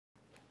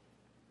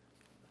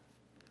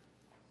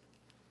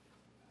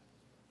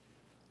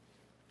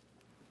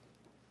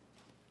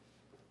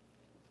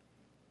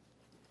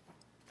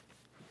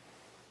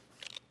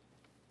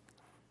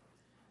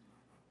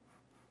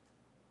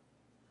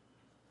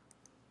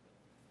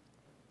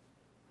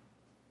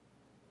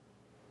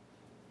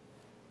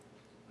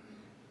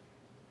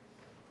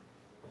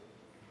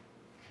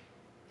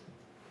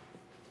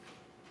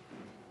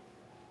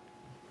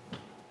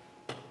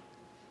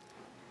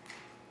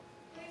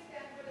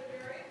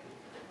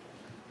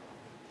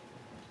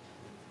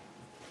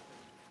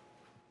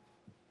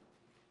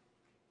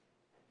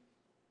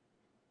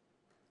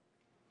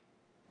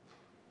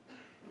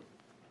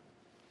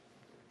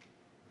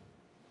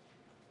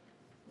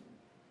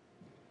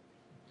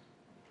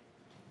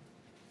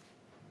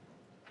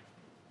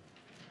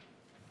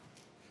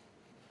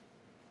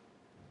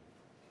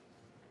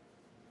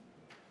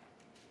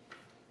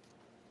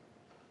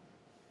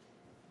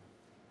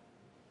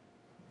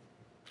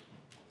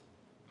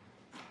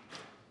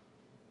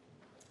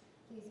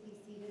Please be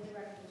seated. The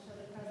record will show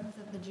the presence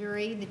of the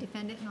jury, the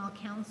defendant, and all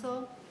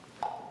counsel.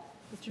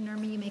 Mr.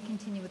 Nurmi, you may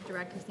continue with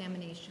direct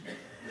examination.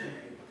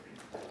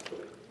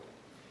 Good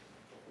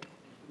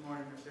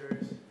morning, Ms.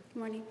 Arias. Good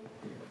morning.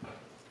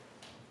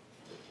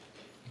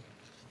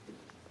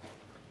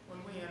 When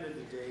we ended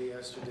the day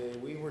yesterday,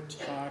 we were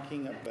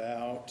talking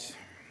about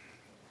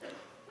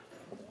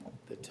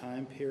the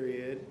time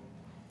period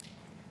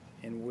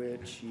in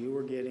which you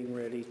were getting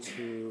ready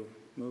to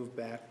move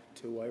back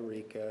to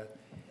Wairika,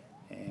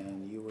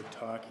 and you were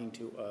talking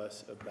to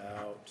us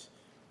about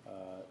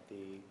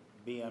the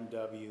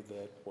BMW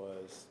that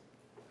was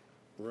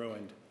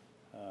ruined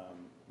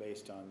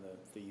based on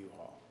the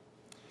U-Haul.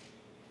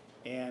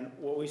 And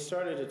what we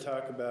started to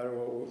talk about,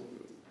 or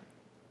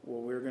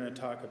what we're going to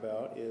talk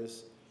about,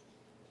 is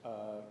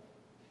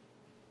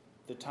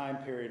the time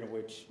period in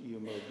which you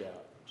moved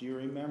out. Do you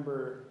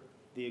remember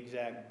the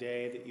exact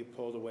day that you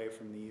pulled away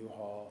from the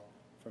U-Haul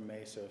from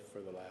Mesa for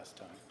the last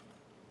time?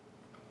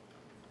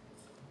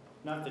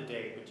 Not the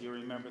date, but do you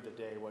remember the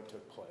day, what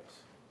took place?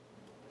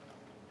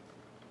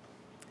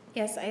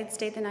 Yes, I had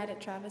stayed the night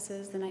at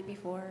Travis's the night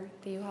before.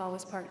 The U-Haul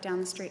was parked down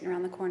the street and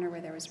around the corner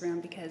where there was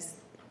room, because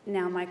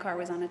now my car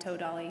was on a tow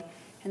dolly.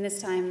 And this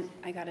time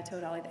I got a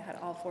tow dolly that had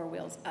all four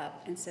wheels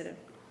up instead of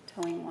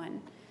towing one,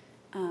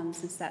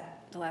 since the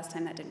last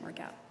time that didn't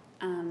work out.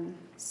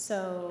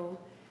 So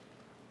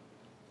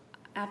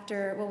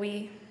after, well,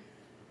 we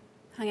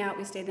hung out,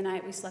 we stayed the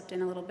night, we slept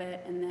in a little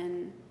bit, and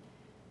then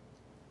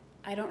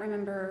I don't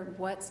remember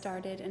what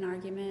started an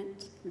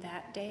argument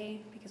that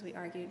day, because we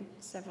argued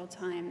several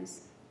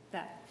times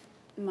that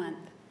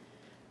month.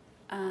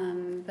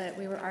 But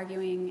we were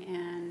arguing,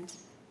 and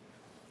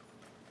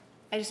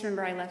I just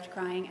remember I left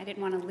crying. I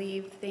didn't want to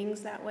leave things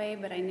that way,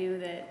 but I knew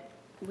that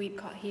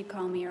he'd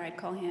call me or I'd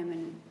call him,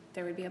 and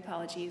there would be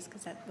apologies,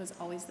 because that was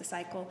always the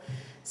cycle.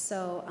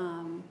 So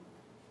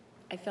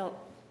I felt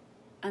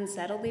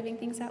unsettled leaving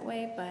things that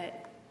way,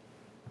 but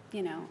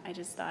you know, I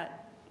just thought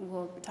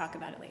we'll talk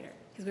about it later,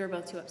 because we were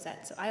both too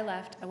upset. So I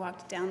left. I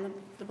walked down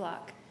the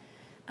block,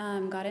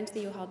 got into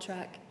the U-Haul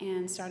truck,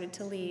 and started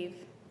to leave.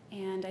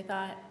 And I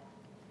thought,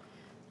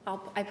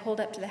 I pulled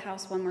up to the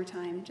house one more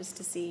time just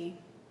to see,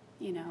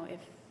 you know,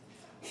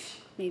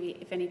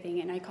 if anything.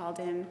 And I called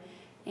him,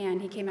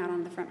 and he came out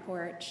on the front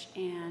porch,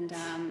 and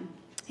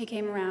he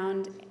came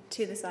around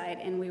to the side,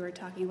 and we were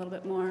talking a little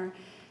bit more.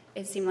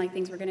 It seemed like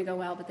things were going to go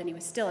well, but then he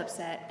was still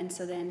upset, and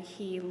so then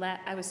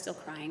I was still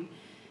crying.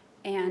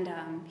 And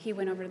he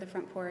went over to the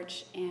front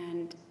porch,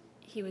 and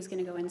he was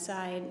going to go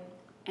inside,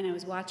 and I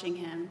was watching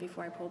him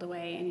before I pulled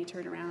away, and he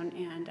turned around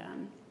and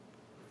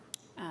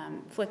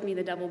flipped me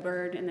the double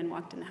bird, and then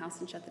walked in the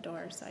house and shut the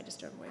door, so I just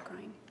drove away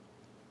crying.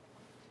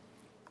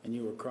 And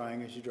you were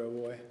crying as you drove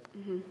away?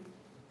 Mm-hmm.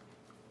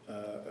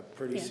 A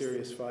pretty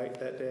serious fight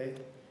that day?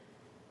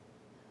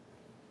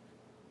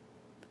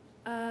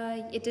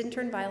 It didn't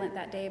turn violent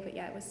that day, but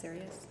yeah, it was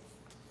serious.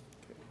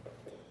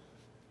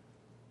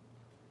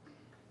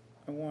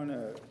 I want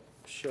to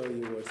show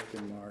you what's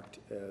been marked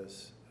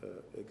as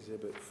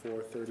Exhibit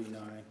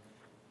 439.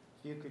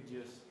 If you could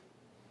just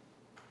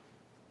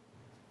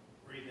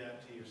read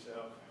that to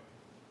yourself.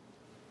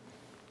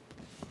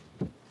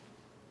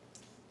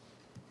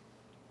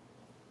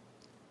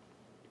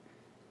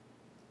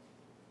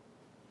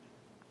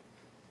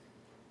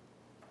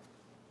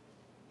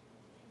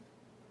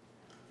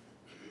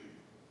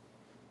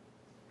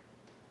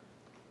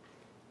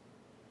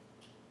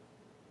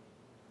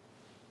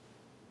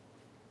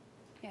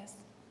 Yes.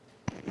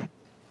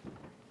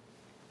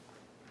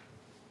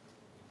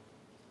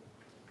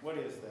 What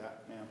is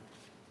that, ma'am?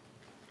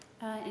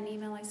 An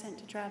email I sent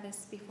to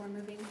Travis before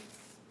moving.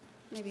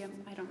 Maybe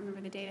I don't remember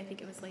the date. I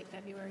think it was late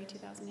February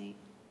 2008.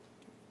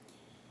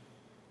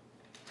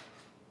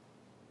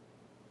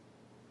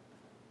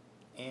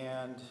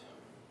 And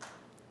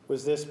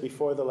was this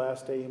before the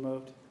last day you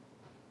moved?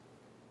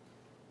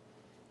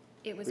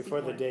 It was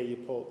before the day you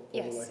pulled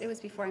away? Yes, it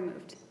was before I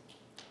moved.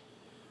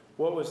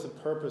 What was the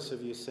purpose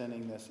of you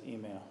sending this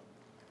email?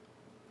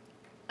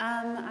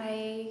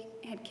 I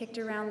had kicked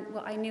around.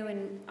 Well, I knew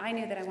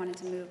that I wanted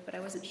to move, but I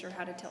wasn't sure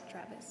how to tell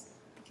Travis,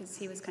 because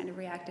he was kind of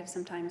reactive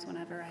sometimes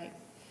whenever I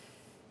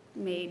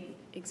made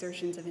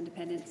exertions of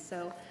independence.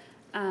 So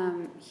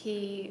I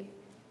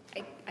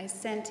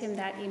sent him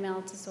that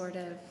email to sort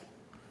of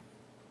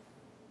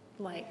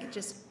like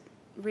just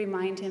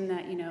remind him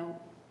that, you know,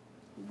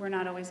 we're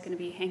not always going to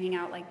be hanging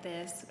out like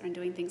this and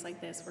doing things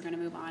like this. We're going to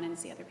move on and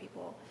see other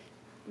people,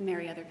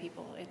 marry other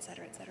people, et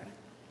cetera, et cetera.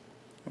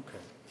 Okay.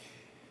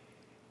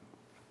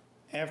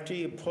 After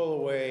you pull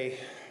away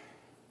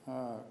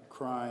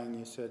crying,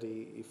 you said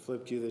he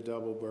flipped you the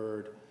double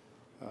bird.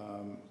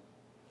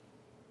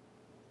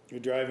 You're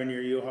driving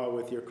your U-Haul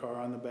with your car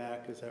on the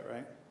back, is that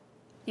right?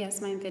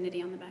 Yes, my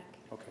Infiniti on the back.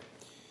 Okay.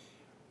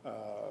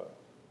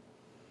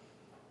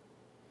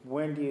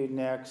 When do you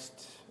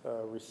next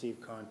receive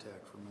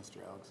contact from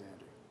Mr.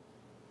 Alexander?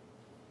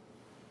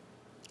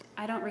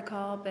 I don't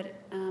recall, but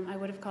I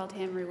would have called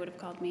him or he would have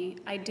called me.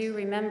 I do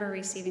remember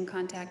receiving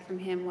contact from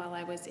him while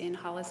I was in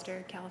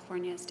Hollister,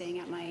 California, staying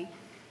at my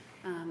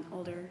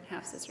older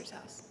half-sister's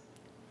house.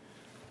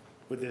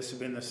 Would this have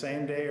been the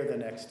same day or the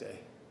next day?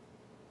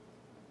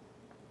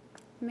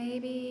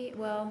 Maybe,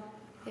 well,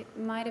 it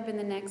might have been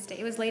the next day.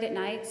 It was late at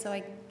night, so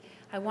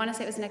I want to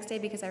say it was the next day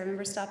because I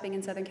remember stopping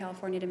in Southern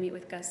California to meet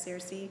with Gus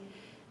Searcy.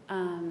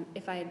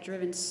 If I had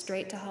driven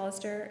straight to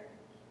Hollister,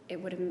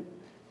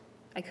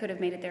 I could have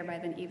made it there by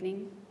the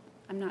evening.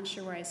 I'm not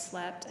sure where I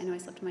slept. I know I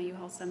slept in my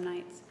U-Haul some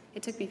nights.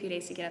 It took me a few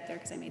days to get up there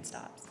because I made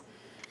stops.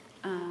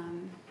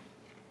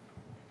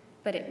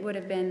 But it would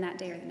have been that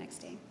day or the next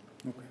day.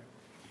 Okay.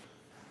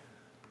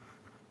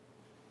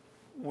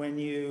 When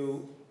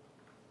you,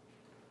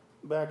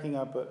 backing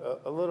up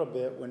a little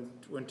bit,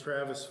 when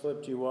Travis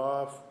flipped you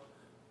off,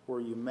 were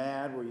you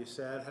mad? Were you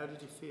sad? How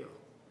did you feel?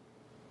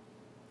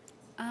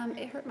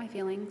 It hurt my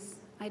feelings.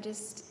 I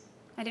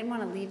didn't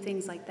want to leave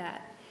things like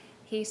that.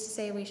 He used to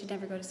say we should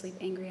never go to sleep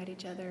angry at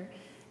each other.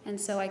 And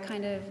so I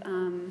kind of,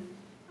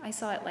 I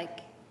saw it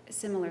like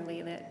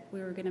similarly that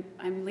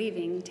I'm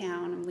leaving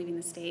town, I'm leaving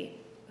the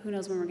state. Who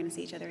knows when we're going to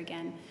see each other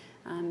again.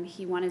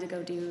 He wanted to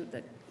go do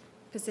the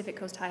Pacific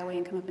Coast Highway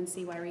and come up and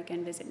see Wairika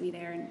and visit me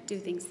there and do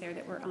things there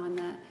that were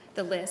on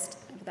the list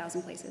of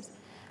 1,000 places.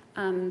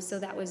 So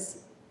that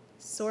was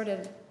sort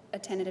of a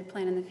tentative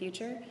plan in the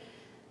future.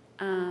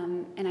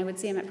 And I would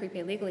see him at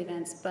prepaid legal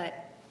events,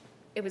 but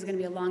it was going to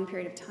be a long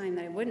period of time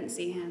that I wouldn't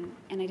see him,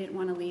 and I didn't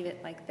want to leave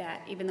it like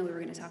that, even though we were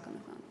going to talk on the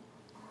phone.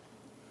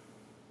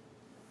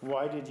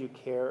 Why did you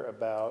care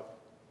about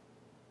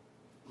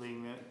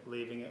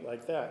leaving it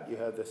like that? You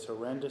had this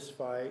horrendous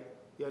fight.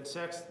 You had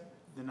sex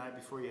the night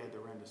before you had the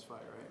horrendous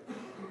fight, right?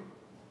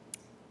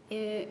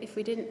 If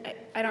we didn't,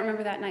 I don't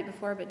remember that night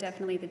before, but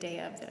definitely the day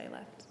of that I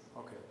left.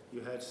 Okay.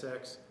 You had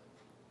sex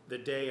the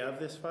day of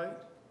this fight?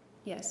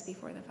 Yes,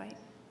 before the fight.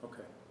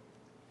 Okay.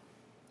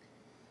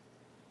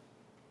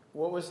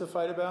 What was the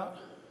fight about?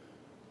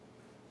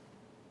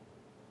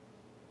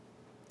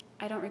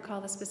 I don't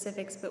recall the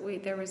specifics, but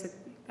there was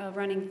a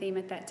running theme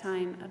at that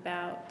time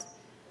about...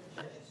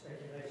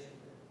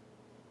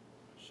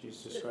 She's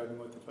describing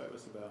what the fight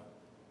was about.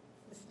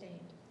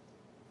 Sustained.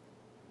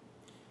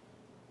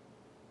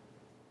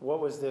 What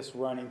was this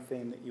running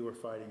theme that you were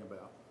fighting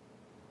about?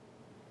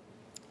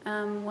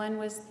 One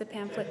was the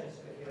pamphlet.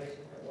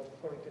 Speculation at one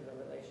point in the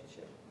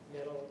relationship,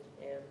 middle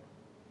and.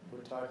 We're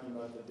talking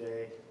about the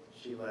day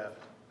she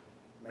left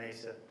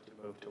Mesa to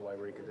move to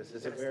Wairika. This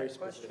is a very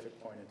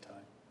specific point in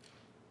time.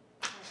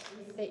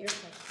 State your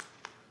question.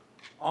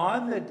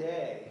 On the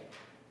day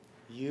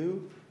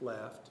you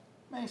left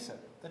Mesa,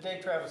 the day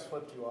Travis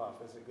flipped you off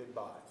as a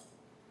goodbye,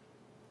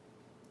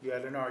 you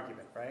had an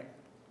argument, right?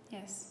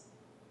 Yes.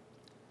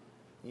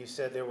 You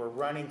said there were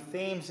running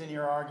themes in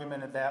your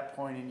argument at that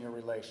point in your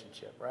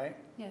relationship, right?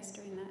 Yes,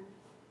 during that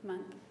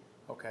month.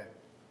 Okay.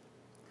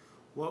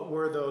 What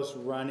were those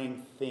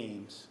running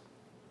themes?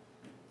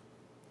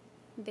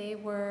 They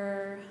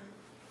were,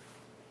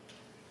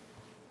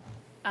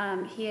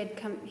 he had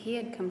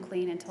come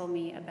clean and told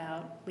me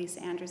about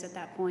Lisa Andrews at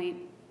that point.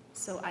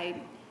 So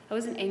I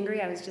wasn't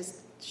angry, I was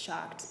just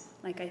shocked.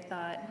 Like I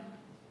thought,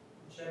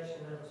 Objection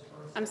and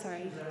response. I'm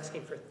sorry. She's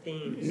asking for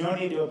themes. No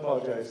need to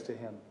apologize to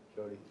him,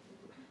 Jodi.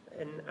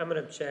 And I'm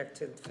going to object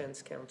to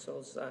defense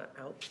counsel's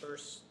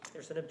outburst.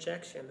 There's an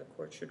objection. The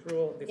court should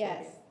rule before.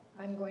 Yes,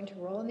 I'm going to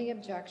roll in the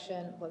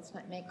objection. Let's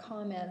not make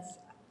comments.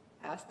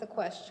 Ask the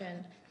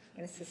question. I'm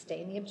going to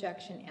sustain the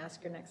objection.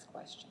 Ask your next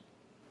question.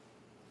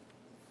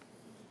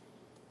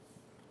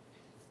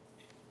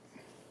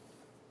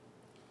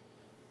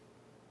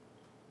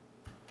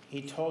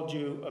 He told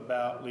you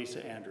about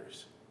Lisa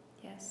Andrews.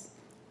 Yes.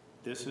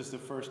 This is the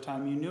first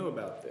time you knew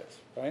about this,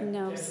 right?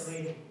 No.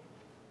 Definitely.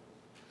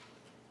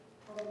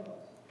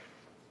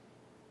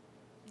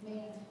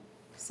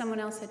 Someone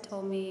else had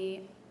told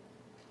me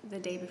the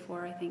day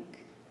before, I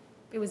think.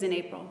 It was in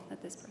April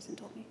that this person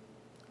told me.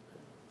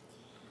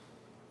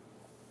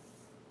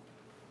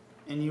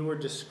 And you were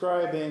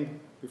describing,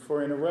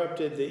 before I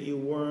interrupted, that you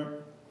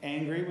weren't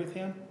angry with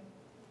him?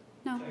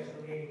 No.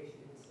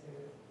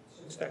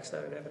 Since that's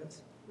not an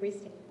evidence.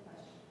 Restate the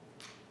question.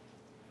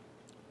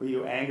 Were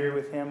you angry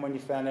with him when you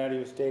found out he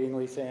was dating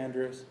Lisa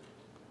Andrews?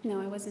 No,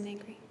 I wasn't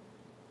angry.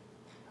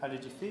 How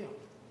did you feel?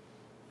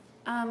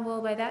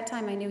 Well, by that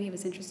time I knew he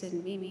was interested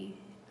in Mimi.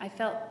 I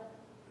felt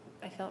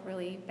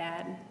really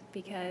bad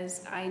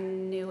because I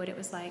knew what it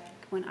was like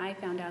when I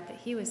found out that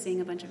he was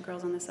seeing a bunch of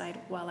girls on the side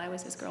while I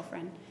was his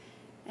girlfriend.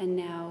 And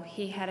now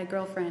he had a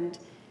girlfriend,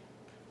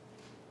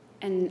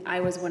 and I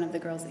was one of the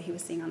girls that he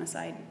was seeing on the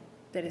side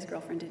that his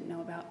girlfriend didn't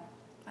know about.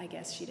 I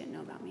guess she didn't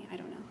know about me. I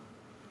don't know.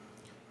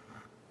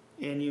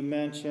 And you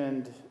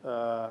mentioned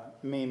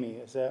Mimi.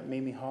 Is that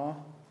Mimi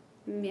Hall?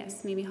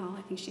 Yes, Mimi Hall.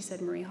 I think she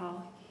said Marie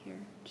Hall here.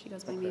 She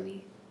goes by Okay.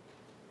 Mimi.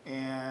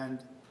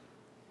 And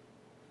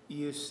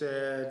you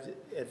said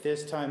at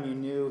this time you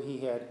knew he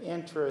had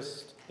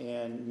interest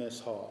in Miss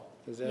Hall.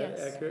 Is that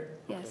Yes. accurate?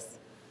 Yes.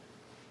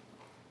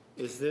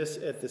 Okay. Is this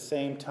at the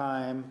same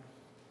time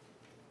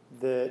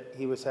that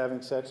he was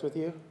having sex with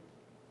you?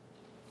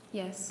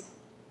 Yes.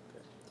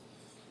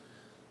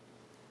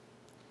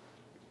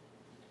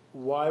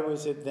 why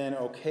was it then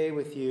okay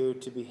with you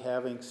to be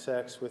having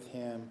sex with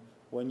him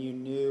when you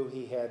knew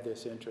he had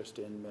this interest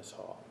in Miss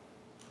Hall?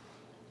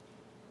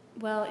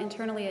 Well,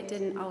 internally it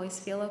didn't always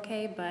feel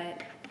okay,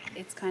 but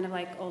it's kind of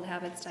like old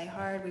habits die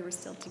hard. We were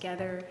still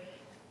together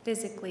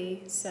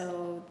physically,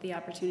 so the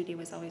opportunity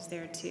was always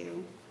there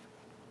to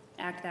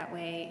act that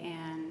way,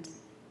 and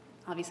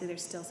obviously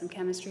there's still some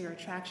chemistry or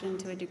attraction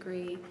to a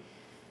degree.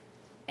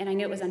 And I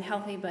knew it was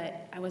unhealthy,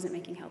 but I wasn't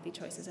making healthy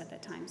choices at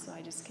that time, so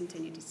I just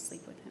continued to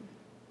sleep with him.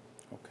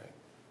 Okay.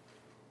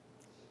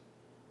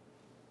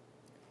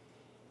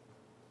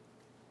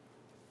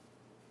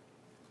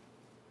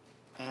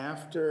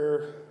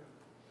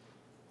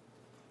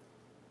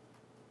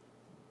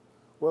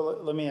 Well,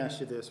 let me ask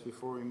you this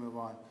before we move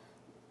on.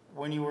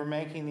 When you were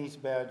making these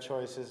bad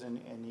choices and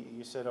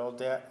you said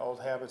old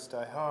habits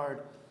die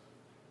hard,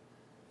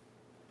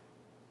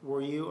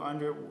 were you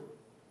under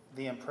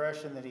the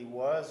impression that he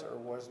was or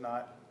was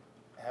not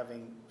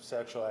having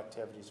sexual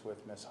activities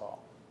with Miss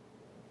Hall?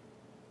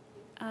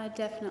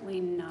 Definitely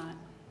not,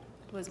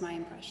 was my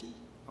impression.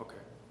 Okay.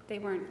 They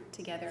weren't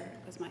together,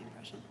 was my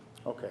impression.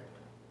 Okay.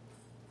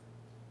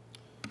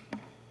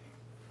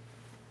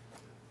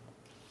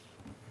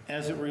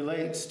 As it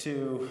relates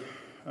to,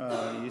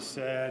 you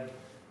said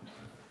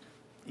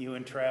you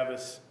and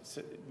Travis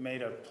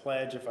made a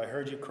pledge, if I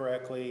heard you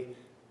correctly,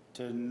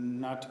 to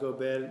not to go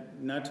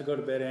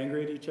to bed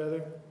angry at each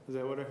other. Is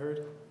that what I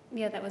heard?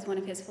 Yeah, that was one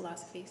of his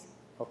philosophies.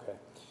 Okay.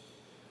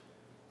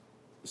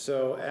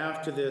 So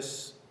after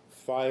this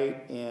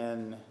fight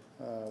and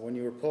when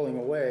you were pulling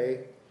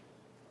away,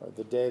 or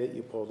the day that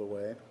you pulled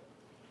away,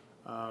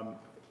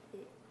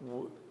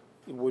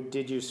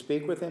 did you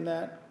speak with him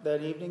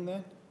that evening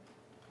then?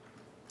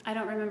 I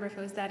don't remember if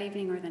it was that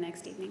evening or the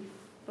next evening,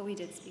 but we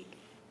did speak.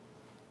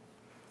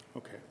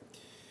 Okay.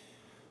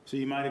 So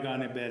you might have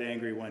gone to bed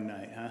angry one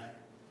night, huh?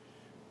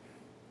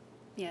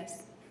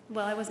 Yes.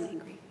 Well, I wasn't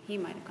angry. He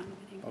might have gone to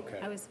bed angry. Okay.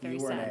 I was very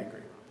You weren't sad.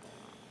 angry.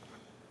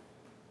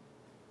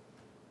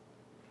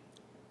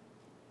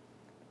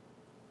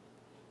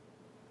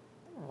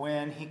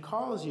 When he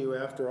calls you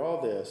after all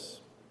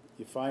this,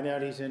 you find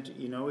out he's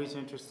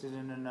interested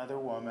in another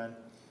woman.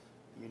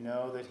 You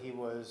know that he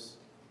was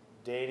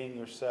dating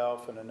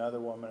yourself and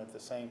another woman at the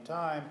same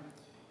time.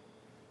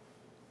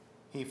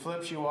 He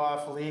flips you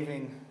off,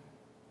 leaving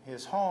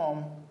his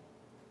home.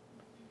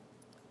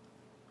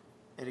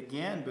 It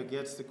again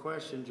begets the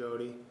question,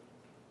 Jodi,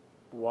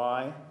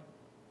 why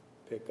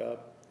pick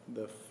up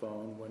the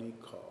phone when he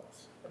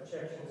calls?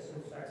 Objection,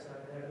 assumes facts not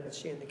in evidence.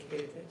 She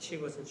indicated that she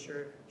wasn't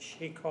sure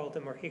she called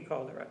him or he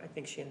called her. I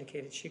think she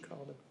indicated she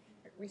called him.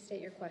 Restate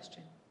your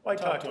question. Why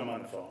talk to him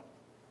on the phone?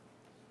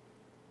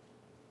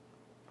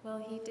 Well,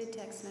 he did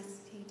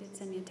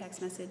send me a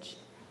text message.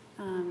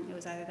 It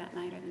was either that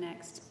night or the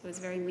next. It was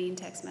a very mean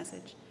text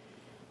message.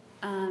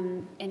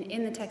 And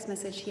in the text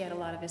message, he had a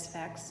lot of his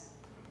facts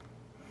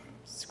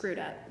screwed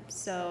up.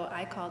 So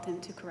I called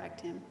him to correct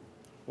him.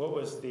 What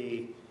was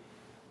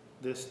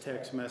this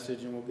text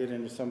message, and we'll get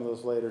into some of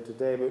those later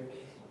today, but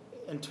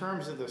in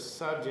terms of the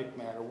subject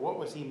matter, what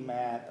was he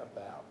mad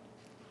about?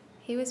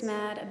 He was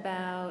mad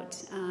about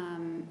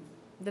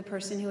the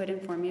person who had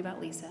informed me about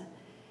Lisa.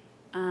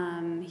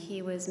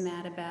 He was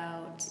mad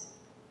about,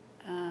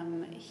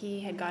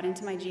 he had got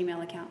into my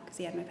Gmail account because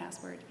he had my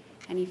password,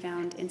 and he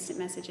found instant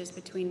messages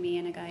between me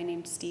and a guy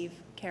named Steve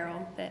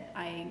Carroll that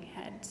I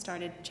had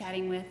started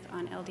chatting with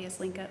on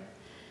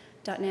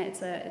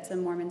ldslinkup.net. It's a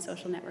Mormon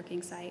social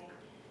networking site.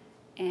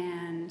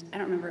 And I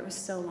don't remember, it was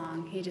so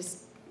long. He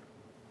just,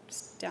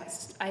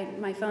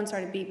 my phone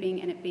started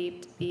beeping, and it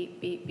beeped,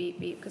 beep, beep, beep,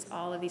 beep, because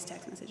all of these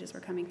text messages were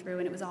coming through,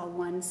 and it was all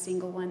one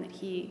single one that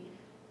he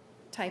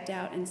typed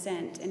out and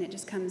sent, and it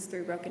just comes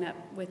through broken up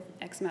with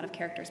X amount of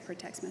characters per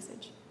text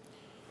message.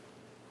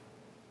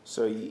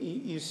 So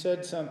you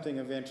said something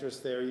of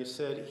interest there. You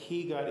said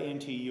he got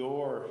into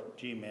your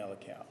Gmail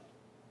account.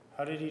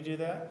 How did he do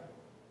that?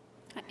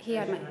 He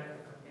had my...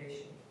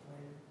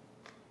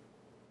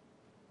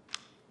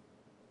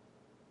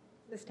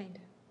 Sustained.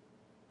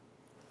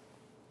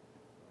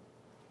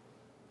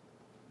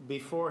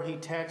 Before he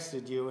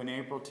texted you in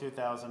April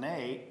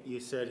 2008, you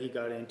said he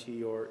got into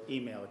your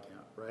email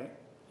account, right?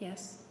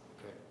 Yes.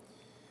 Okay.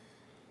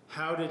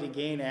 How did he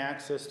gain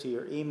access to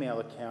your email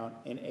account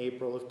in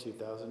April of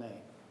 2008?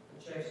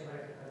 Objection,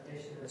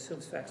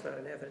 assumes facts not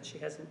in evidence. She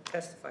hasn't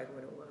testified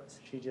when it was.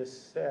 She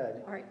just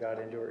said All right. got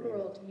into her email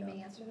Ruled. You account.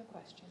 may answer the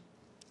question.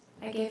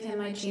 I gave him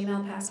my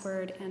Gmail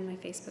password and my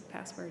Facebook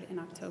password in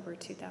October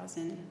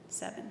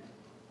 2007.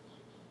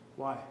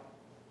 Why?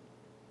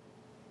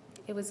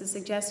 It was a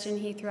suggestion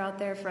he threw out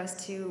there for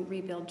us to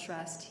rebuild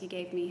trust. He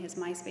gave me his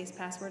MySpace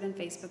password and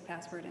Facebook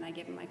password, and I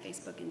gave him my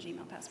Facebook and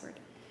Gmail password.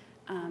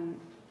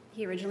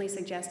 He originally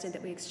suggested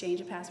that we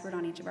exchange a password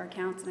on each of our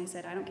accounts, and I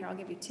said, I don't care, I'll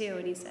give you 2.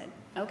 And he said,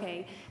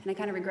 okay. And I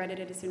kind of regretted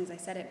it as soon as I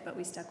said it, but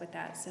we stuck with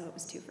that, so it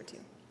was 2 for 2.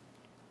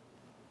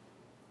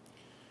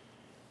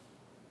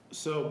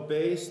 So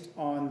based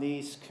on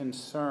these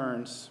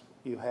concerns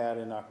you had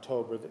in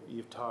October that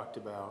you've talked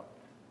about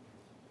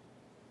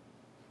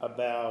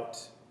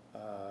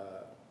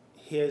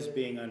his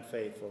being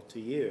unfaithful to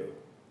you,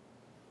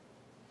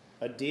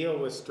 a deal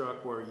was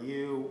struck where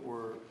you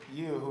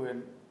who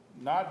had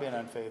not been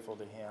unfaithful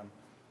to him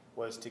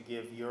was to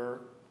give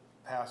your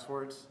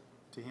passwords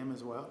to him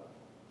as well?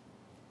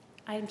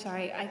 I'm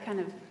sorry, I kind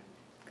of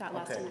got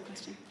lost in Okay. that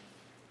question.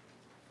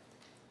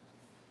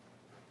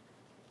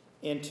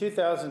 In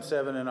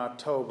 2007, in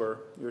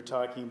October,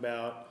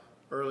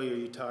 earlier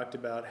you talked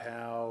about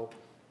how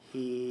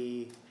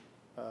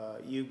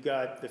you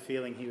got the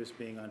feeling he was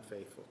being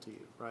unfaithful to you,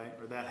 right?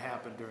 Or that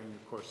happened during the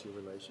course of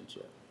your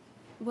relationship.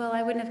 Well,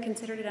 I wouldn't have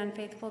considered it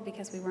unfaithful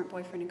because we weren't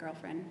boyfriend and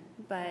girlfriend,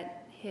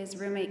 but his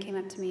roommate came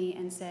up to me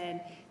and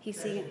said,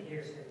 he's seeing,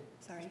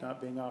 sorry. Not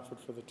being offered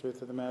for the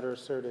truth of the matter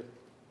asserted.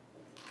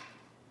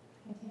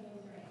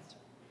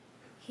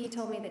 He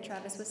told me that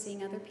Travis was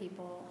seeing other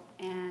people,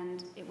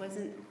 and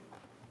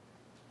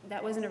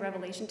that wasn't a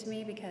revelation to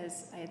me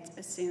because I had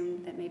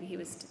assumed that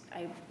maybe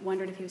I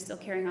wondered if he was still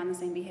carrying on the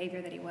same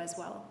behavior that he was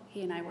while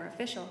he and I were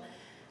official.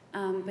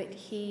 But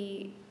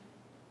he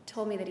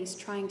told me that he's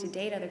trying to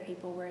date other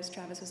people, whereas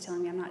Travis was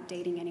telling me I'm not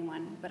dating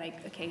anyone, but I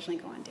occasionally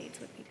go on dates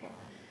with people.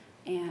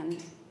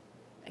 And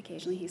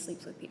occasionally he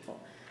sleeps with people.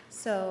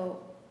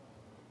 So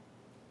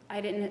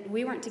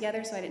we weren't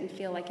together, so I didn't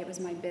feel like it was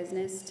my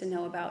business to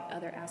know about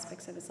other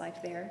aspects of his life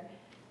there.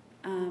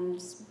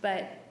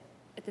 But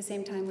at the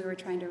same time, we were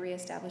trying to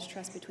reestablish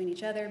trust between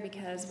each other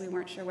because we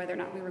weren't sure whether or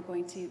not we were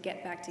going to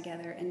get back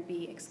together and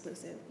be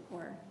exclusive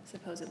or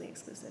supposedly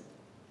exclusive.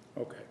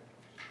 Okay.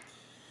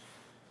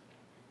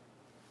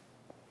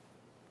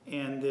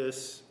 And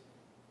this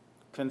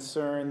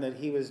concern that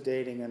he was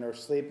dating and or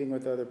sleeping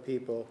with other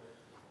people,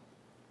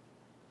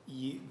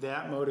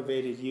 that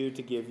motivated you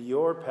to give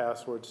your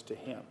passwords to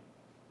him.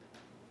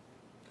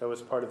 That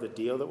was part of the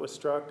deal that was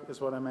struck,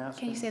 is what I'm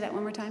asking? Can you say that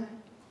one more time?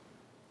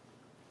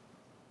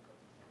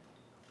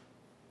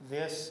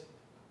 This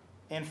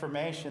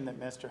information that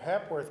Mr.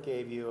 Hepworth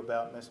gave you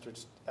about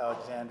Mr.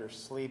 Alexander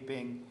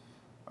sleeping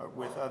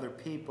with other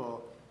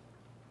people,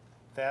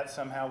 that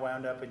somehow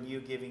wound up in you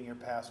giving your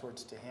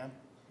passwords to him?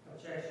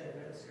 Objection,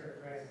 that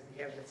mischaracterizes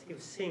the evidence. He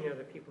was seeing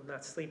other people,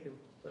 not sleeping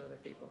with other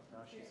people. No,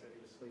 she said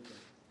he was sleeping.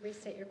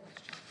 Restate your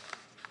question.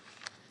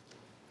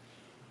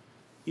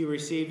 You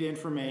received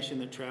information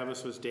that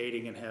Travis was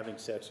dating and having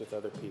sex with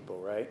other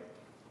people, right?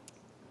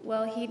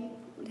 Well,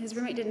 his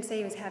roommate didn't say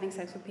he was having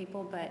sex with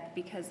people, but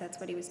because that's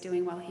what he was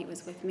doing while he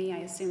was with me, I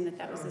assumed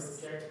that was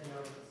this.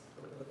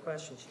 The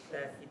question, she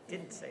said he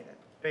didn't say that.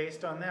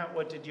 Based on that,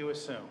 what did you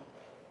assume?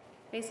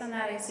 Based on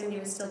that, I assumed he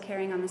was still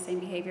carrying on the same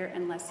behavior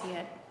unless he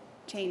had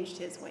changed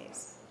his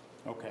ways.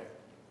 Okay.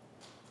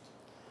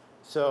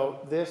 So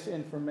this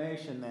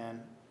information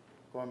then,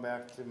 going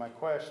back to my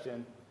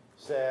question,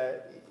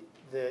 said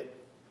that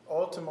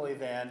ultimately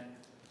then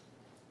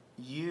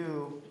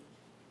you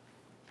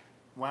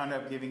wound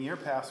up giving your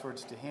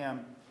passwords to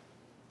him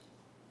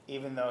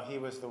even though he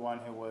was the one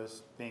who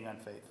was being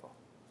unfaithful.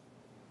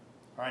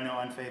 Or I know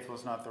unfaithful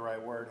is not the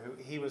right word.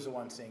 He was the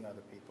one seeing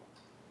other people.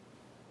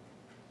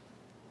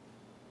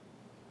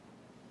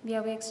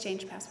 Yeah, we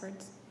exchanged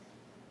passwords.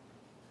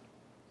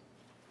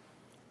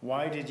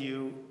 Why did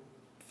you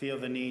feel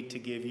the need to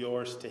give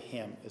yours to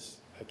him is,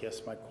 I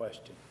guess, my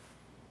question.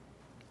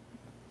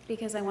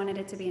 Because I wanted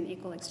it to be an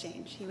equal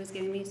exchange. He was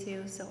giving me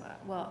two, so,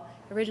 well,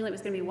 originally it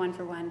was going to be 1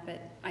 for 1, but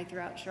I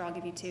threw out, sure, I'll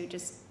give you 2,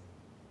 just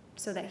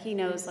so that he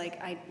knows,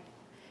 like,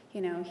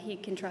 he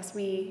can trust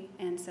me,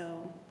 and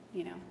so,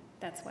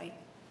 that's why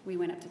we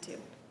went up to 2.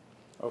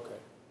 Okay.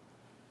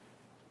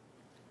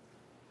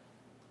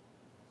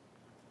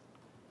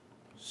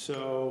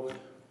 So,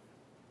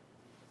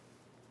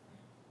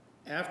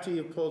 after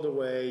you pulled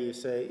away, you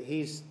say,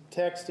 he's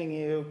texting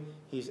you,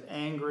 he's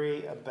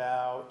angry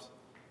about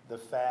the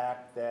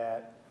fact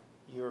that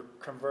you're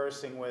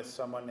conversing with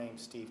someone named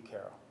Steve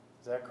Carroll.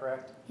 Is that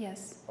correct?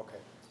 Yes. Okay.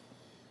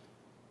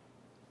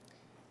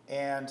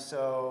 And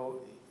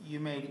so you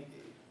made,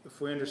 if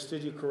we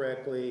understood you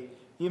correctly,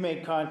 you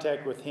made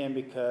contact with him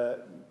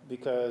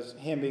because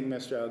him being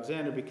Mr.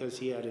 Alexander, because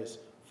he had his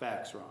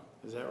facts wrong.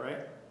 Is that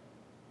right?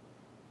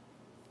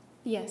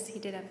 Yes, he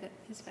did have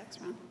his facts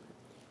wrong.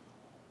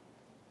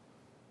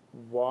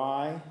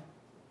 Why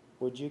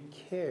would you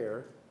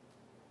care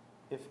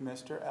if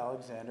Mr.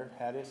 Alexander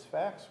had his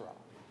facts wrong?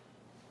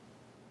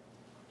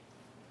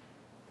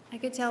 I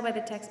could tell by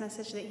the text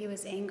message that he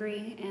was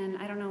angry, and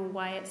I don't know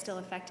why it still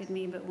affected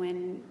me, but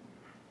when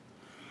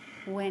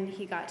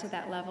he got to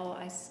that level,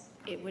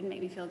 it wouldn't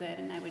make me feel good,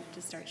 and I would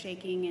just start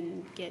shaking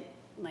and get,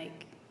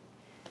 like,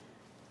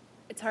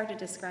 it's hard to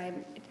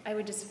describe. I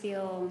would just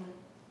feel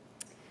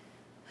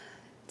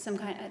some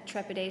kind of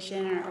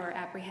trepidation or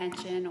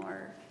apprehension,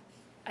 or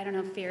I don't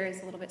know, fear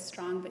is a little bit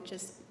strong, but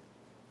just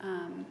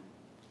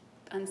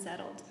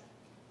unsettled.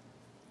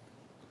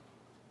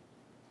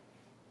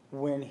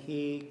 When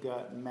he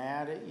got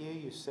mad at you,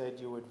 you said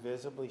you would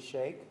visibly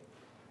shake?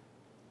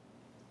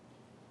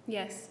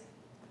 Yes.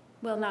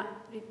 Well,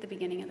 not at the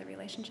beginning of the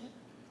relationship.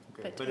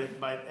 Okay.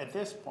 But at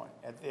this point,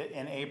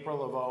 in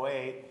April of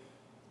 2008,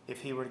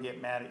 if he were to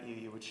get mad at you,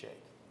 you would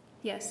shake?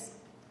 Yes.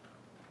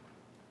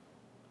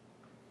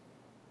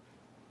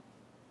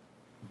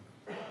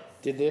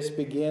 Did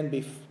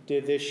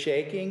this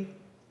shaking,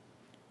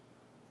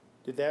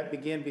 did that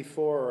begin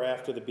before or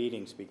after the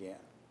beatings began?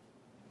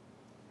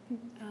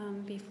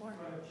 Before.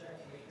 I'm going to check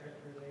the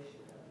characterization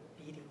of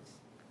the beatings.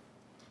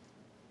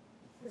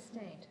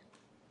 Sustained.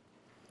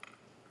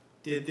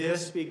 Did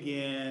this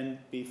begin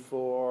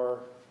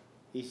before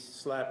he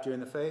slapped you in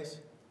the face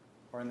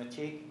or in the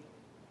cheek?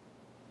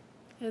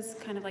 It was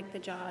kind of like the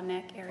jaw,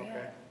 neck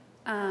area.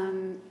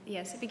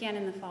 Yes, it began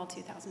in the fall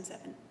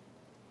 2007.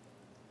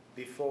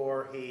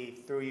 Before he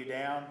threw you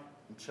down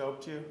and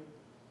choked you?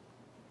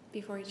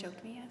 Before he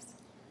choked me, yes.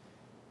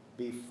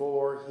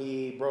 Before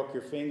he broke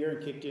your finger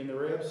and kicked you in the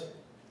ribs?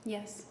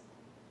 Yes.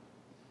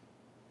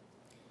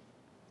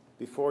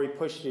 Before he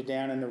pushed you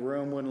down in the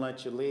room, wouldn't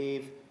let you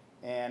leave,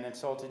 and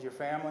insulted your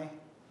family?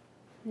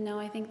 No,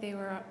 I think they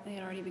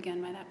had already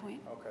begun by that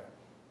point. Okay.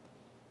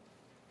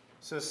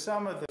 So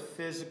some of the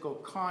physical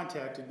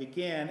contact had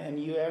began,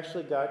 and you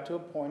actually got to a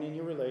point in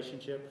your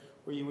relationship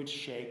where you would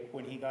shake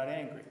when he got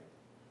angry.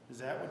 Is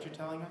that what you're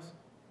telling us?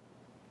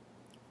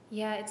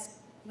 Yeah, it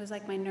was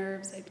like my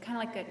nerves. It kind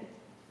of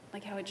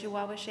like how a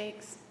chihuahua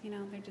shakes. You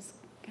know, they just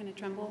kind of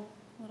tremble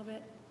a little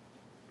bit.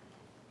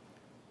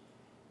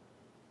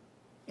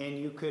 And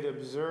you could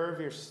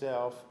observe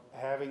yourself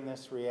having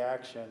this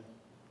reaction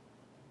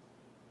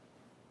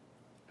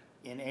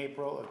in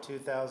April of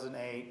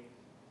 2008,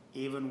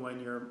 even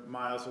when you're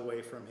miles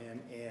away from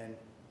him in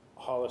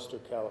Hollister,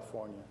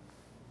 California.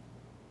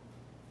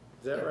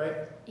 Is that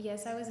right?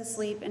 Yes, I was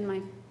asleep and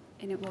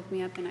it woke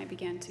me up and I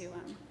began to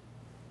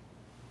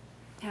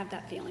have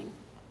that feeling.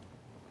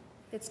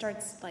 It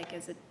starts like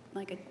as a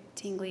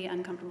tingly,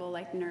 uncomfortable,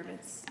 like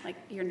nervous, like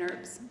your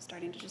nerves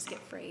starting to just get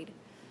frayed.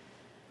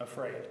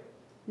 Afraid.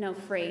 No,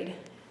 frayed.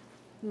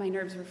 My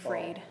nerves were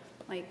frayed,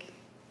 like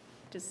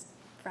just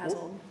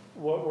frazzled.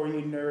 What were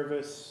you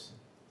nervous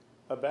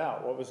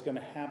about? What was going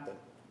to happen?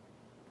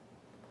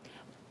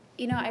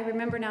 You know, I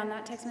remember now in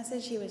that text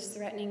message, he was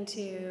threatening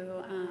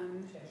to,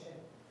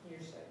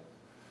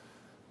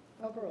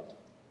 Overruled.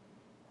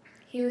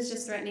 he was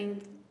just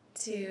threatening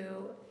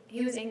to,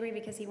 he was angry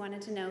because he wanted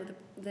to know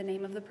the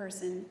name of the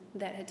person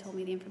that had told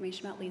me the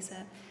information about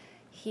Lisa.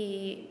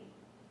 He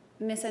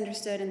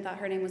misunderstood and thought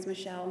her name was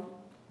Michelle.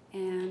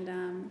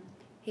 And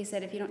he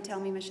said, if you don't tell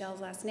me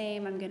Michelle's last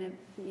name, I'm going to,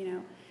 you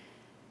know,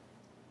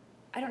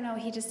 I don't know.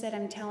 He just said,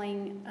 I'm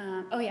telling,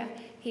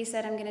 he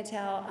said, I'm going to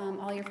tell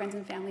all your friends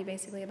and family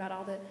basically about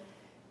all the,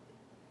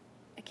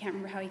 I can't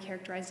remember how he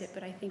characterized it,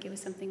 but I think it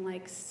was something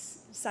like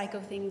psycho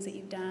things that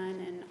you've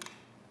done. And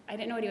I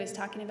didn't know what he was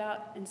talking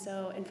about. And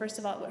first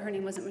of all, her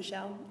name wasn't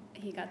Michelle.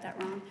 He got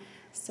that wrong.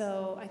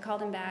 So I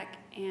called him back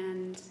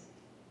and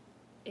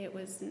it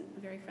was a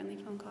very friendly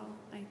phone call.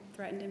 I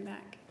threatened him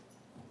back.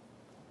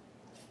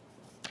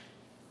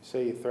 So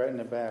you threatened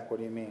him back. What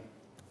do you mean?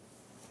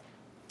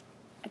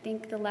 I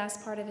think the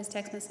last part of his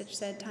text message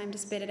said time to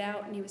spit it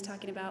out, and he was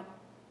talking about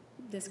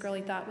this girl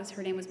he thought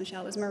her name was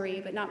Michelle. It was Marie,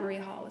 but not Marie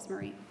Hall, it was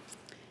Marie.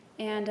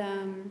 And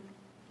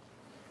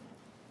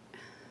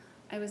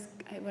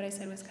what I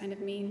said was kind of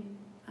mean.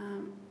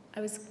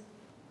 I was,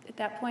 at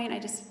that point,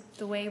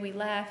 the way we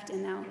left,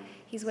 and now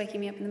he's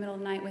waking me up in the middle of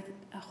the night with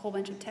a whole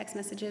bunch of text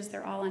messages.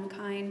 They're all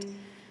unkind.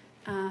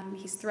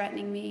 He's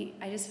threatening me.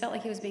 I just felt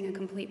like he was being a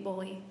complete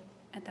bully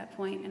at that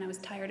point, and I was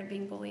tired of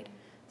being bullied.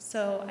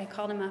 So I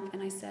called him up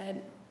and I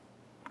said,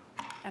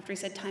 after he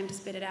said time to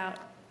spit it out,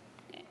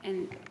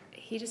 and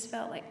he just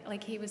felt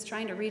like he was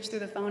trying to reach through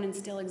the phone and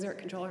still exert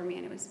control over me,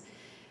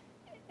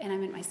 and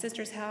I'm at my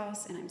sister's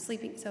house and I'm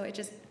sleeping, so I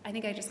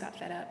think I just got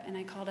fed up, and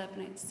I called up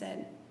and I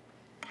said,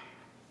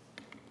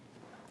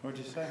 What'd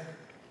you say?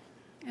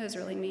 it was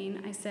really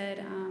mean. I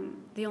said,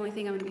 the only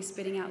thing I'm going to be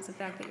spitting out is the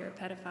fact that you're a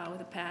pedophile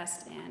with a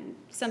past, and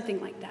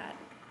something like that.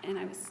 And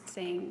I was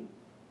saying,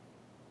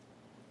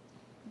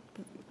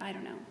 I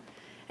don't know.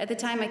 At the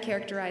time, I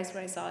characterized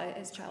what I saw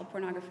as child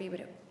pornography,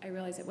 but I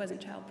realized it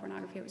wasn't child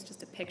pornography. It was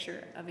just a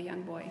picture of a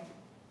young boy.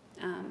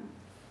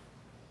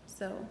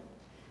 So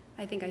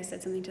I think I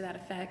said something to that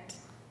effect,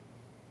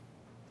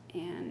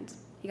 and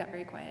he got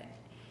very quiet.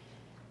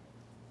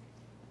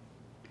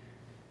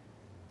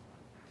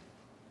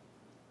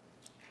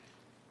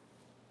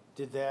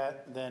 Did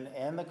that then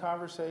end the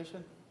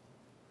conversation?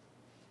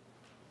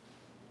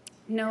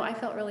 No, I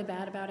felt really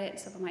bad about it,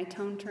 so my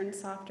tone turned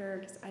softer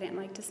because I didn't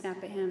like to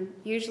snap at him.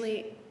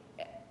 Usually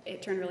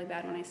it turned really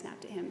bad when I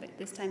snapped at him, but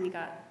this time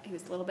he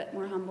was a little bit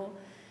more humble,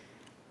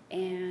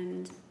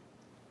 and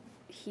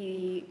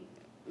he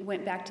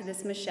went back to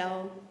this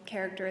Michelle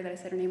character that I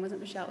said her name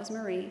wasn't Michelle, it was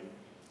Marie,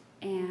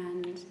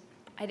 and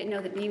I didn't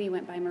know that Mimi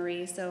went by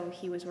Marie, so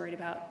he was worried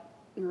about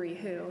Marie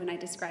who, and I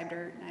described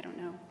her, and I don't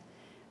know.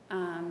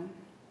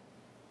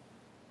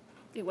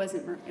 It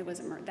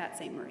wasn't that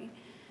same Marie.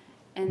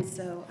 And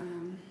so,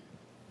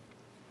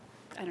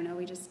 I don't know,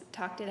 we just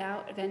talked it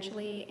out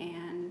eventually,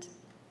 and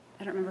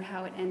I don't remember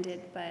how it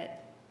ended,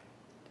 but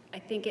I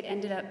think it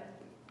ended up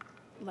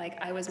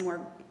like I was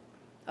more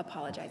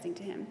apologizing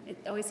to him. It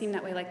always seemed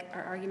that way, like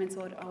our arguments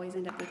would always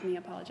end up with me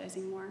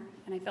apologizing more,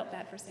 and I felt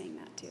bad for saying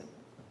that too.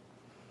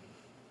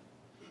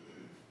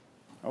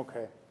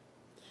 Okay.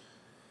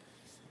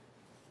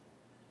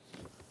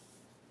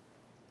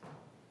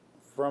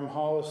 From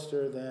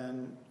Hollister,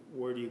 then,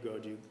 where do you go?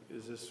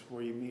 Is this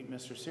where you meet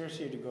Mr.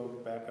 Searcy, or do you go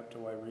back up to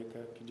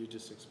Wairika? Could you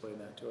just explain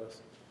that to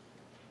us?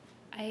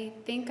 I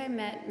think I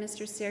met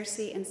Mr.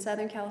 Searcy in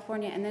Southern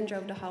California and then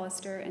drove to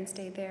Hollister and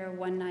stayed there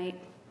one night,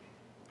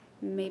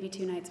 maybe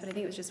 2 nights, but I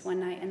think it was just one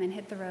night, and then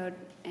hit the road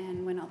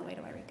and went all the way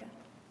to Wairika.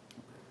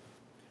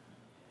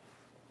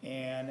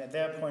 And at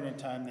that point in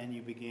time, then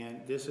you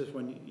began, this is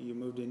when you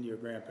moved into your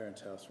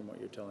grandparents' house, from what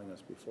you're telling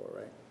us before,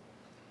 right?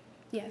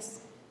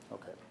 Yes.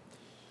 Okay.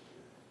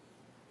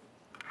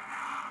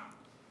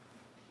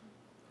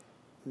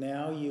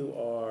 Now you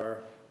are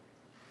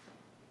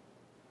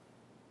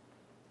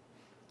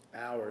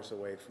hours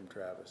away from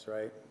Travis,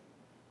 right?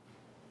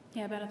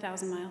 Yeah, about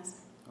 1,000 miles.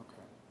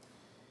 Okay.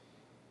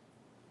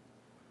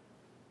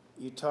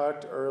 You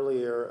talked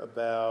earlier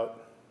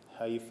about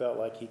how you felt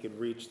like he could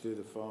reach through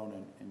the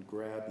phone and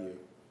grab you.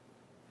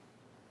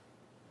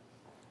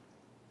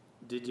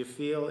 Did you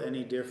feel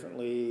any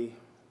differently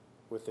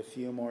with a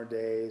few more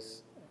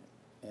days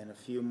and a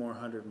few more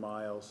 100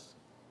 miles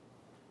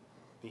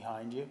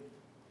behind you?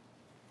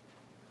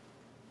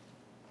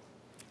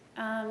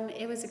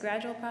 It was a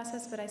gradual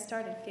process, but I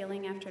started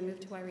feeling after I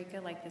moved to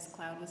Wairika like this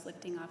cloud was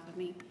lifting off of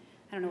me.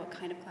 I don't know what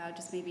kind of cloud,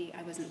 just maybe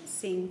I wasn't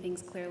seeing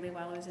things clearly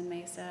while I was in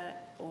Mesa,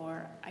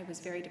 or I was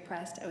very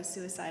depressed. I was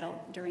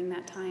suicidal during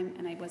that time,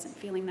 and I wasn't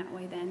feeling that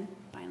way then,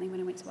 finally, when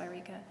I went to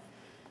Wairika.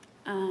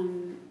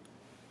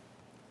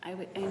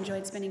 I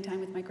enjoyed spending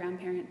time with my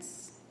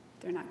grandparents.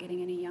 They're not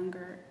getting any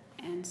younger,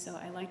 and so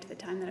I liked the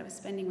time that I was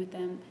spending with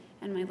them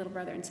and my little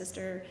brother and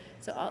sister.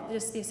 So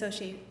just the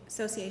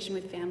association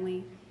with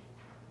family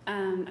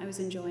I was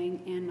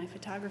enjoying, and my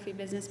photography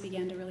business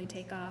began to really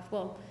take off.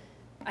 Well,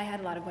 I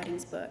had a lot of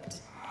weddings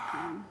booked.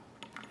 I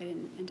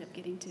didn't end up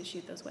getting to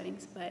shoot those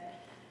weddings, but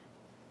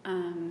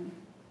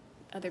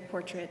other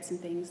portraits and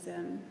things,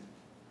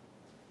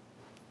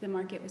 the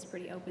market was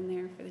pretty open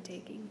there for the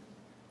taking.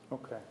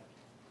 Okay.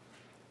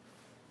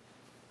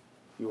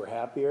 You were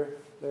happier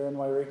there in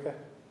Wairika?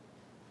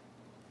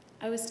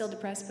 I was still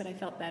depressed, but I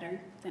felt better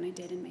than I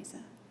did in Mesa.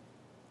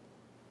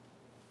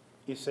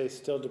 You say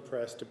still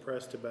depressed.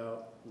 Depressed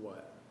about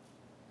what?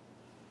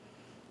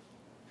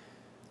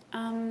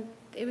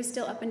 It was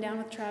still up and down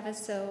with Travis,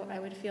 so I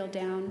would feel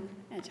down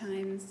at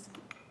times,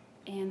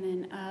 and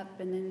then up,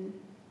 and then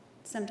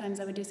sometimes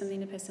I would do something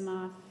to piss him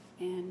off,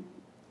 and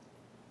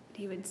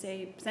he would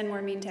say, send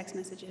more mean text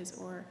messages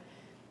or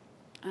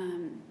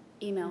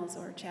emails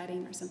or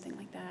chatting or something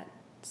like that.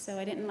 So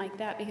I didn't like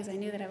that because I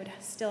knew that I would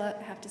still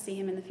have to see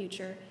him in the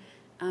future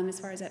as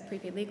far as at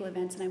prepaid legal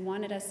events, and I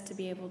wanted us to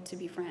be able to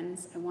be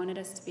friends. I wanted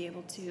us to be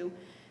able to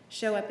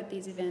show up at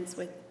these events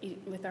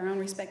with our own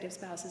respective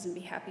spouses and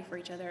be happy for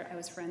each other. I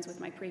was friends with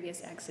my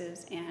previous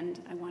exes,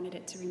 and I wanted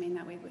it to remain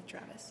that way with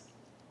Travis.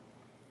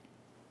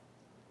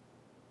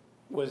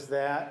 Was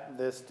that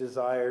this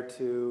desire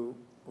to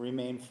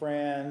remain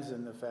friends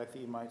and the fact that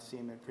you might see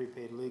him at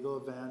prepaid legal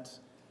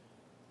events?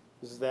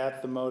 Is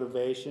that the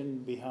motivation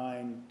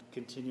behind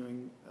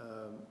continuing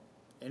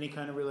any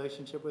kind of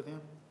relationship with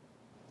him?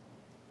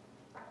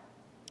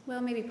 Well,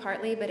 maybe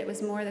partly, but it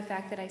was more the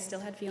fact that I still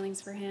had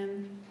feelings for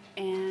him,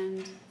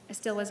 and I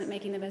still wasn't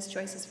making the best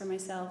choices for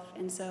myself,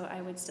 and so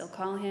I would still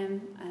call him,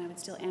 and I would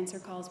still answer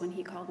calls when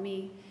he called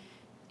me,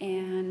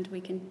 and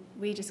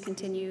we just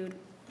continued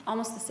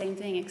almost the same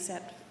thing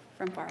except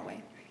from far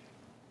away.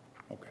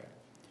 Okay.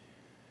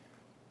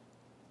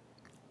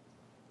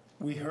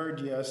 We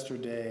heard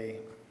yesterday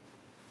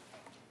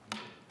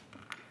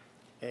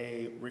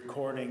a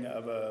recording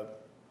of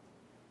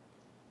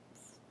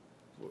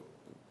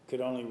could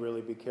only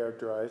really be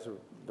characterized, or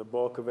the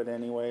bulk of it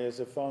anyway,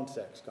 as a phone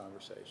sex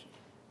conversation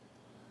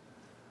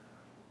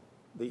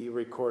that you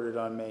recorded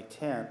on May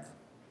 10th.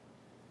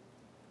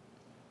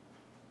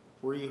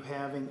 Were you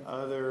having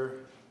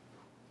other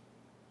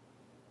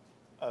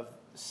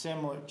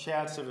similar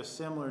chats of a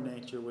similar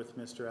nature with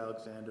Mr.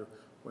 Alexander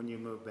when you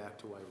moved back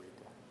to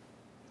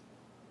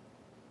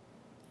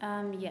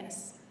Wairika?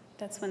 Yes,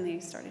 that's when they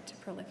started to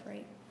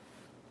proliferate.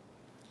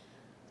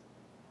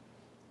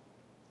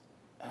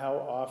 How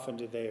often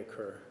did they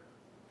occur?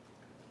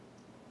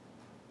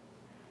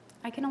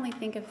 I can only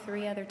think of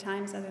 3 other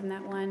times other than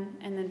that one,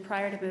 and then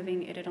prior to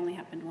moving, it had only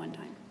happened 1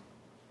 time.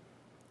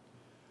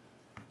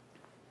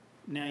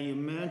 Now, you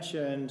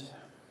mentioned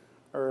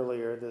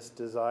earlier this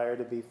desire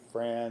to be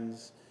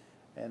friends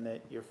and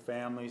that your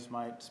families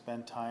might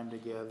spend time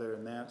together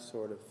and that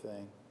sort of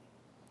thing.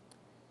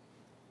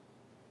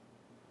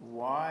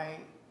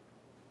 Why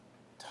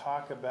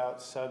talk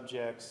about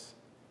subjects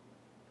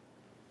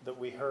that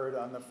we heard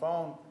on the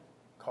phone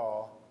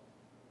call?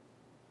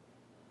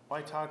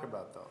 Why talk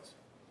about those?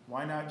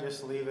 Why not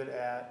just leave it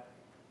at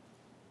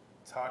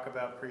talk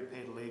about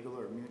prepaid legal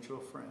or mutual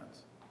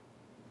friends?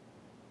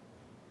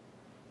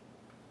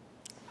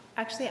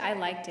 Actually, I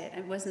liked it.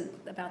 It wasn't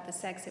about the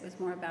sex. It was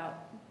more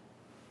about,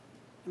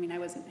 I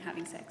wasn't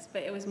having sex,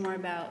 but it was more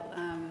about,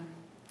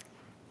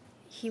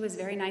 he was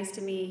very nice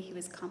to me. He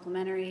was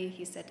complimentary.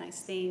 He said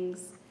nice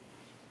things.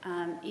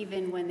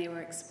 Even when they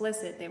were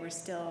explicit, they were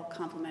still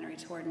complimentary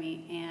toward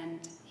me.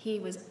 And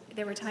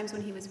there were times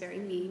when he was very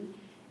mean,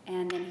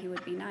 and then he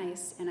would be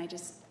nice, and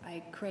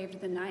I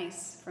craved the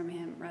nice from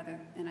him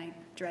and I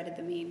dreaded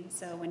the mean.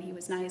 So when he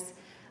was nice,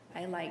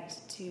 I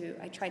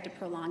tried to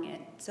prolong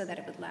it so that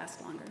it would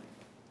last longer.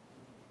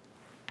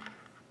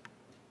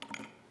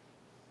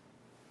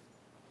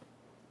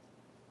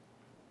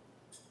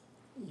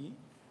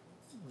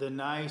 The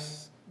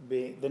nice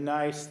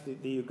that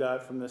you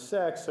got from the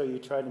sex, so you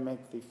tried to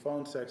make the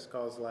phone sex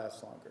calls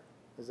last longer.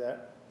 Is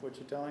that what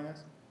you're telling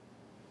us?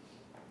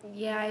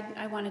 Yeah,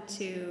 I wanted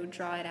to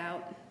draw it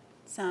out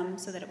some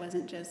so that it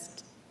wasn't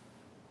just,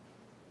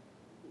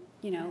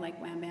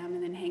 like wham bam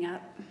and then hang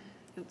up,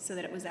 so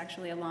that it was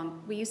actually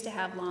we used to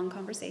have long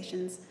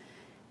conversations,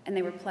 and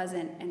they were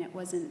pleasant, and it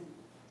wasn't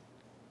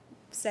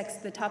sex.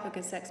 The topic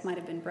of sex might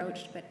have been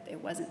broached, but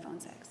it wasn't phone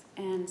sex.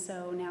 And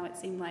so now it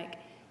seemed like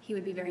he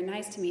would be very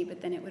nice to me,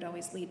 but then it would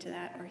always lead to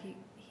that, or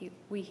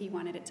he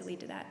wanted it to lead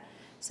to that.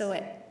 So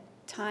at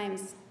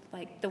times,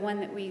 like the one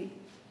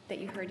that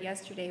you heard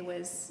yesterday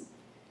was,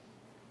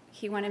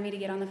 he wanted me to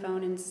get on the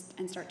phone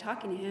and start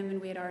talking to him,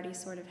 and we had already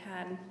sort of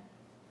had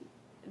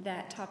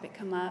that topic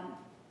come up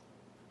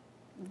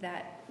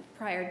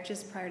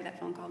just prior to that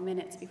phone call,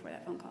 minutes before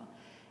that phone call.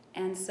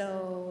 And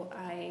so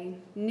I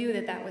knew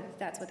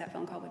that's what that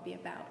phone call would be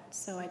about.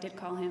 So I did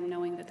call him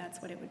knowing that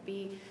that's what it would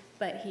be,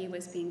 but he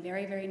was being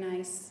very, very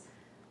nice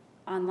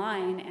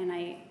online, and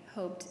I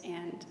hoped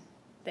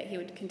that he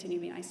would continue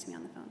to be nice to me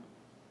on the phone.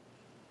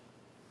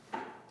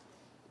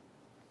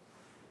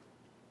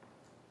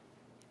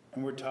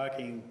 And we're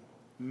talking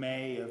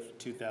May of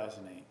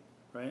 2008,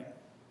 right?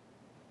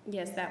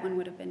 Yes, that one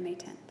would have been May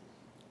 10th.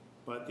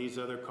 But these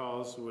other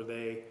calls,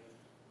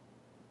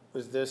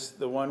 was this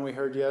the one we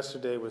heard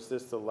yesterday? Was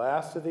this the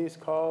last of these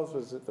calls?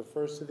 Was it the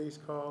first of these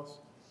calls?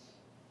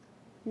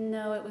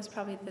 No, it was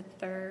probably the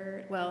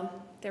third. Well,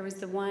 there was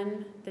the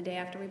one the day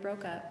after we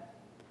broke up.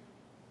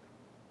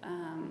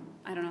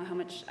 I don't know how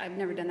much, I've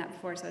never done that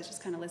before, so I was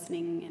just kind of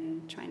listening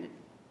and trying to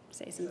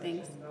say some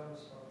things.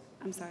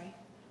 I'm sorry.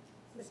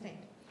 Sustained.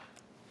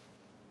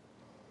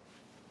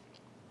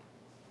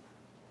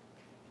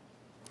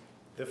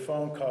 The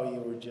phone call you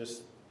were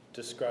just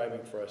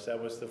describing for us,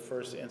 that was the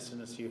first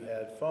instance you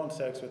had phone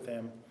sex with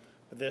him,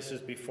 but this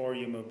is before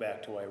you moved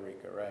back to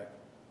Wairika, right?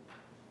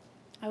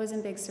 I was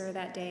in Big Sur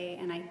that day,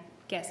 and I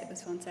guess it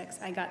was phone sex.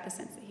 I got the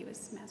sense that he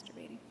was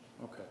masturbating.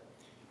 Okay.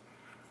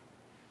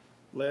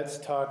 Let's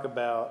talk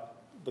about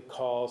the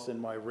calls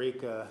in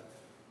Wairika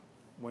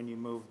when you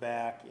moved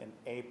back in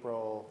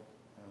April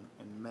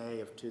and May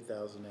of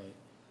 2008.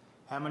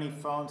 How many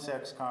phone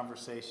sex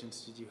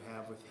conversations did you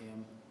have with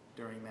him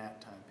during that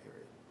time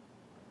period?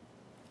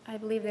 I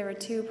believe there were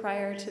two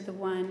prior to the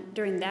one,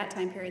 during that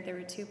time period, there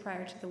were two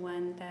prior to the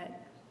one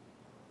that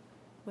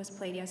was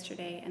played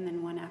yesterday, and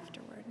then one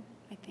afterward,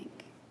 I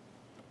think.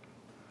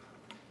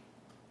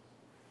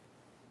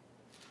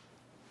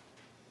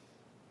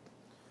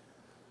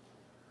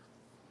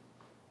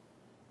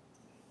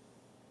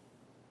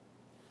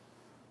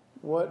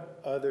 What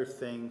other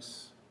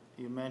things,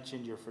 you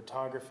mentioned your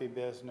photography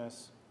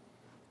business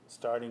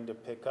starting to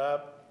pick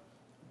up.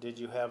 Did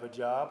you have a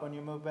job when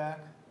you moved back?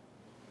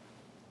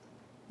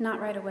 Not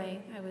right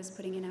away. I was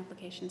putting in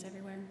applications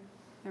everywhere.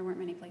 There weren't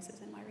many places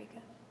in Wairika.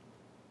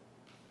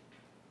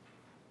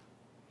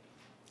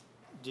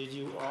 Did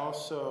you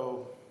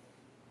also,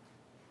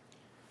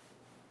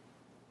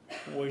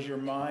 was your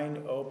mind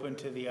open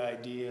to the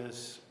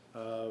ideas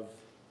of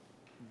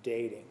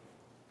dating?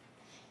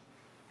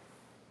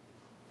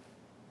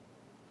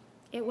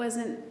 It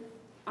wasn't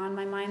on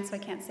my mind, so I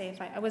can't say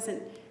if I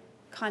wasn't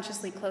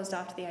consciously closed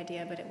off to the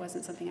idea, but it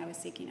wasn't something I was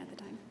seeking at the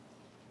time.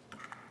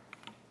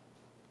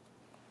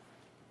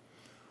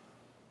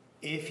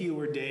 If you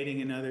were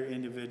dating another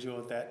individual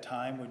at that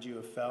time, would you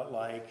have felt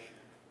like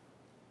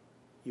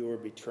you were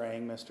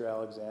betraying Mr.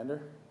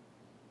 Alexander?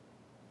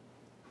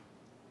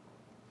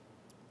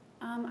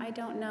 I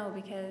don't know,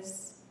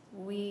 because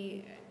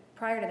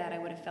prior to that I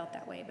would have felt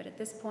that way, but at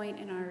this point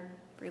in our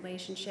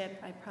relationship,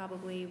 I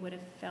probably would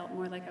have felt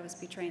more like I was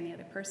betraying the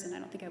other person. I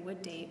don't think I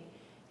would date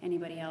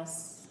anybody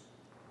else,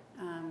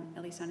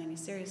 at least on any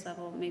serious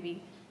level.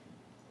 Maybe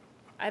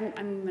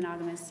I'm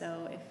monogamous,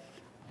 so if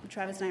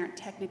Travis and I aren't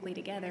technically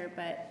together,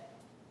 but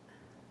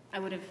I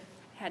would have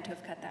had to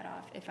have cut that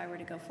off if I were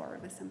to go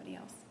forward with somebody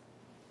else.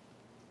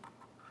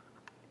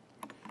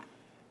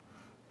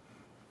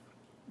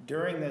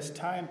 During this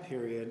time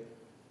period,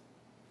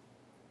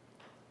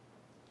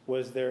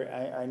 was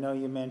there, I know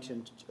you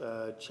mentioned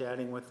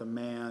chatting with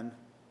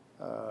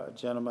a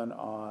gentleman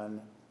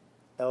on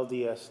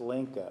LDS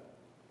LinkUp.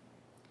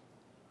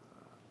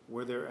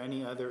 Were there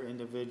any other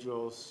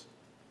individuals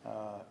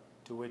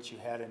to which you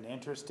had an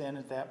interest in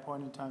at that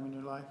point in time in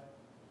your life?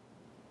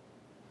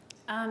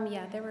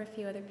 Yeah, there were a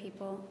few other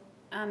people.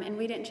 And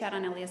we didn't chat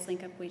on LDS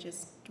LinkUp,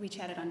 we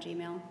chatted on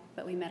Gmail,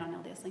 but we met on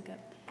LDS LinkUp.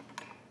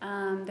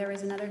 There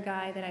was another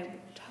guy that I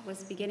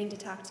was beginning to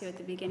talk to at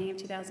the beginning of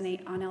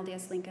 2008 on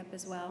LDS LinkUp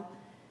as well.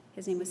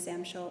 His name was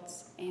Sam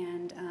Schultz,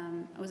 and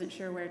I wasn't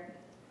sure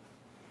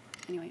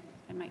anyway,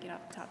 I might get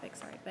off topic,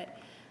 sorry, but,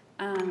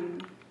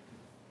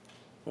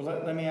 Well,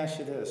 let me ask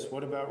you this.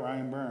 What about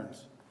Ryan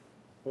Burns?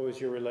 What was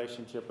your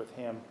relationship with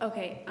him?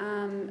 okay,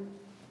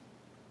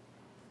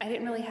 I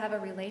didn't really have a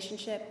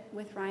relationship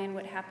with Ryan.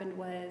 What happened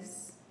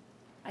was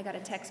I got a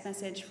text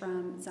message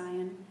from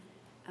Zion,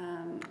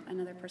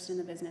 another person in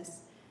the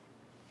business,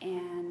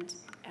 and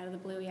out of the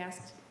blue he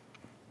asked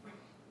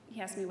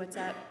me what's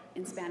up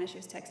in Spanish. He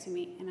was texting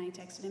me, and I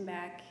texted him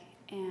back,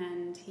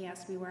 and he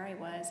asked me where I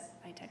was.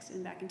 I texted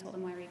him back and told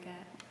him Wairika,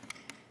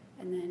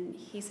 and then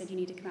he said, you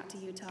need to come out to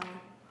Utah.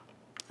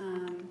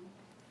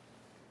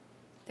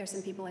 There's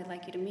some people I'd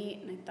like you to meet,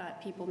 and I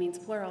thought people means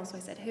plural, so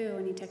I said who,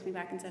 and he texted me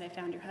back and said, I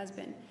found your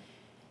husband.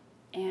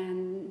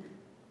 And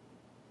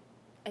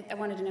I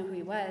wanted to know who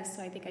he was,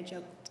 so I think I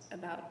joked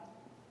about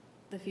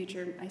the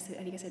future. I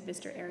think I said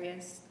Mr.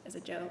 Arias as a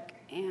joke,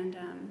 and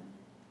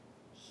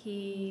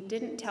he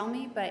didn't tell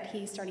me, but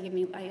he started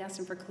giving me, I asked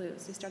him for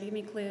clues. He started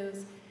giving me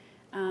clues.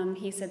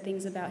 He said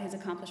things about his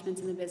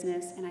accomplishments in the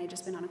business, and I had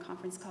just been on a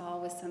conference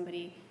call with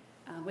somebody,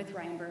 with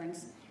Ryan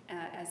Burns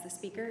as the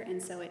speaker,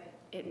 and so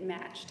it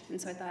matched. And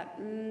so I thought,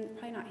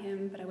 probably not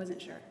him, but I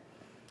wasn't sure.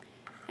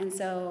 And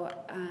so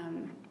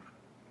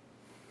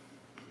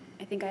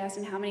I think I asked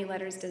him, how many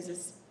letters does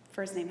his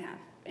first name have?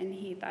 And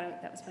he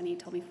thought that was funny. He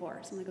told me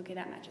 4. So I'm like, okay,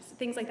 that matches.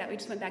 Things like that. We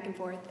just went back and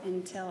forth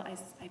until I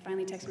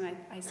finally texted him.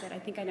 I said, I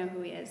think I know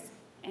who he is.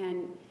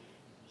 And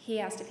he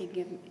asked if he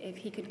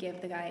could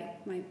give the guy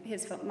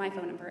my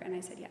phone number, and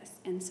I said yes.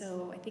 And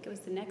so I think it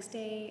was the next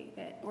day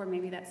or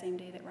maybe that same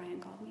day that Ryan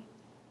called me.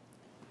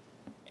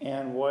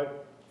 And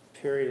what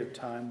period of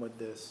time would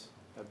this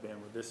have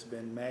been? Would this have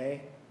been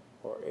May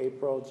or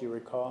April? Do you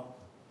recall?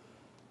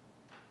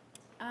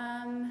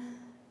 I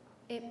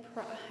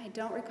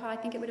don't recall. I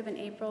think it would have been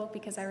April,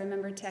 because I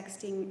remember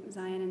texting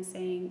Zion and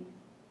saying,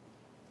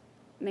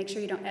 make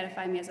sure you don't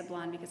edify me as a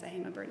blonde because I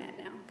am a brunette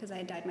now, because I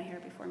had dyed my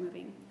hair before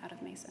moving out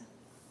of Mesa.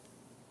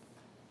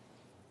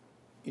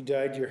 You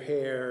dyed your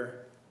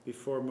hair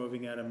before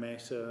moving out of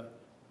Mesa,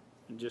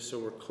 and just so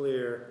we're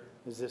clear,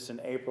 is this in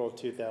April of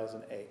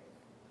 2008?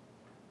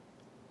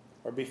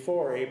 Or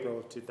before April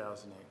of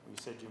 2008? You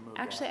said you moved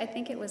Actually, out. I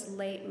think it was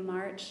late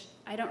March.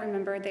 I don't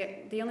remember.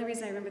 The only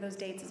reason I remember those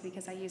dates is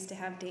because I used to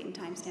have date and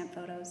timestamp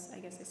photos. I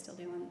guess I still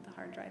do on the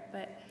hard drive.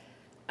 But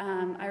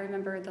I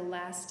remember the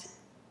last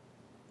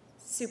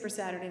Super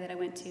Saturday that I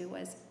went to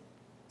was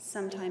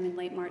sometime in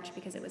late March,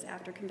 because it was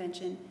after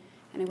convention.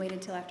 And I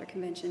waited till after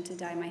convention to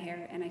dye my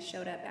hair. And I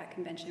showed up at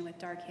convention with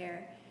dark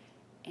hair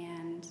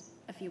and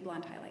a few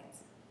blonde highlights.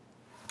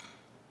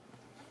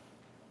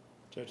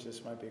 Judge,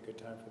 this might be a good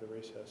time for the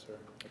recess, or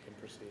I can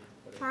proceed.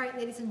 Whatever. All right,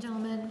 ladies and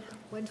gentlemen,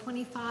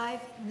 125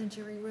 in the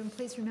jury room.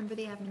 Please remember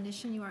the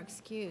admonition. You are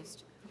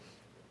excused.